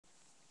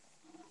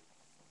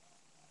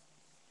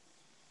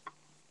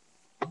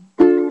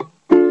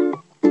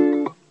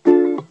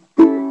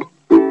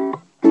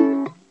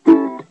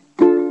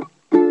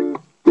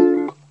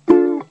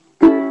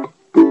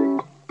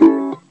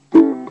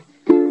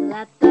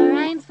let the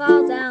rains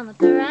fall down, let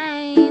the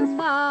rains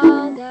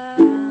fall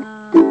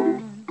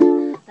down,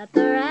 let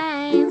the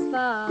rains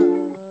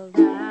fall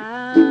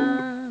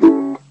down.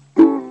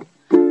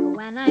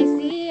 When I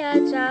see a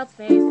child's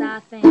face, I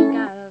think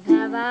of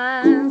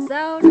heaven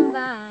so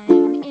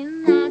divine.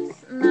 In that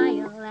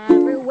smile,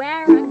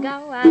 everywhere I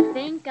go, I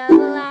think of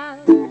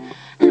love.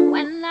 And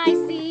when I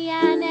see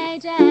an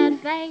aged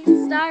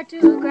face start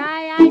to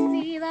cry, I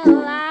see the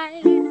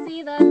light,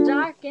 see the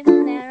dark in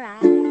their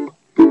eyes,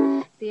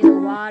 see the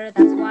water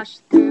that's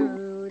washed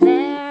through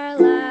their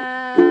lives.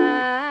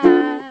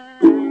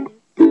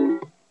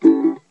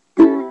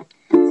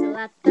 So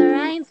let the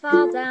rains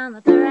fall down,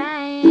 let the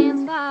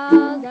rains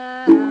fall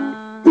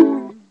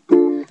down,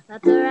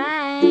 let the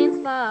rains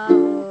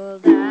fall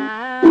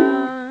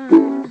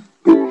down.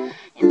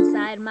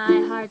 Inside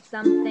my heart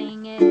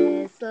something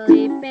is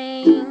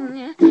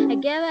sleeping. I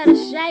give it a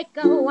shake,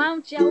 oh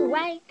won't you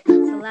wake?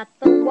 So let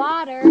the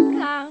water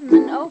come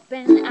and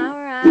open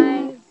our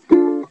eyes.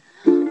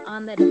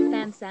 On the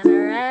defense and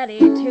ready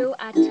to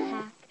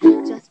attack.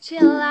 Just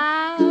chill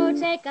out,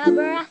 take a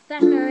breath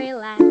and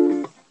relax.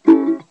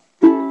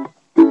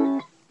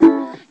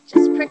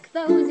 Just prick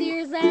those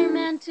ears, they're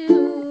meant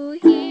to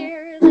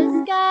hear the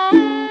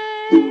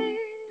skies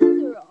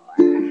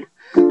roar.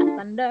 I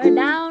thunder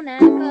down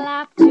and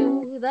clap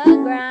to the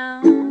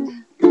ground.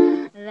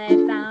 They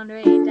found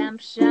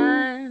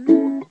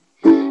redemption.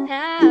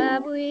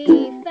 Have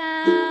we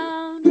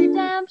found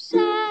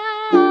redemption?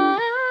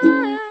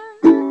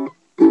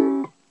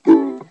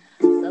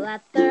 So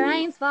let the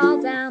rains fall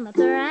down, let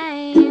the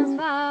rains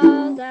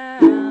fall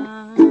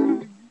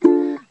down,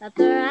 let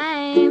the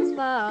rains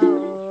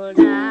fall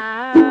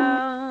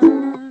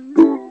down,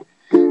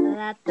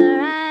 let the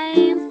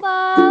rains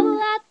fall,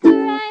 let the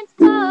rains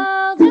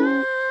fall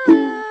down.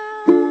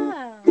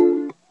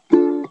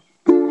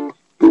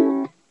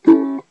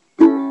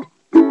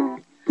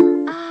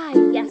 Ah,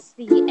 yes,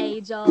 the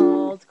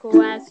age-old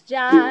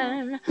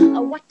question.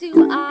 What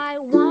do I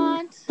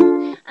want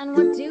and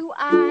what do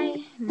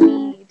I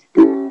need?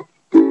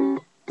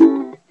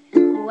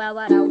 Well,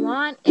 what I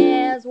want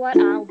is, oh,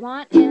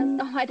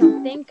 I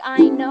don't think I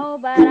know,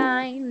 but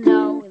I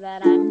know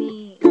that I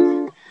need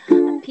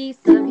a piece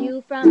of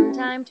you from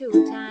time to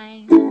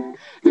time.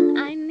 And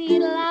I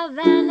need love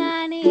and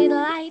I need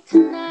light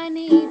and I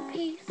need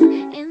peace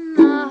in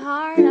the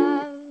heart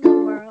of the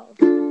world,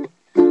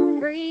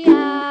 free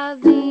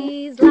of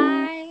these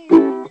lies.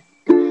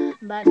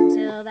 But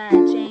until that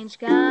change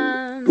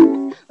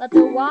comes, let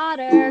the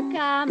water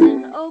come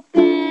and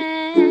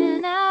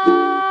open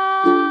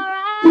our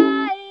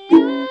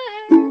eyes.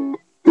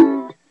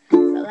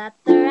 So let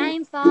the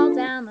rains fall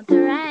down, let the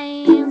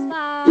rains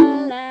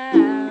fall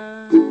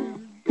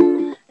down,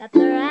 let the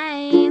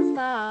rains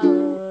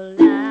fall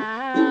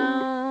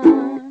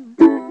down,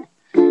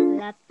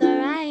 let the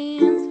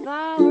rains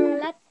fall,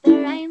 let the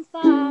rains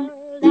fall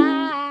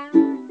down.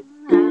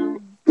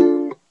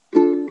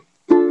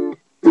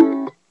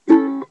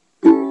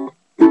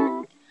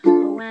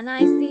 When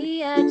I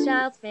see a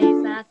child's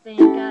face, I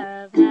think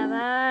of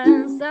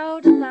heaven so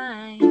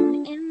divine.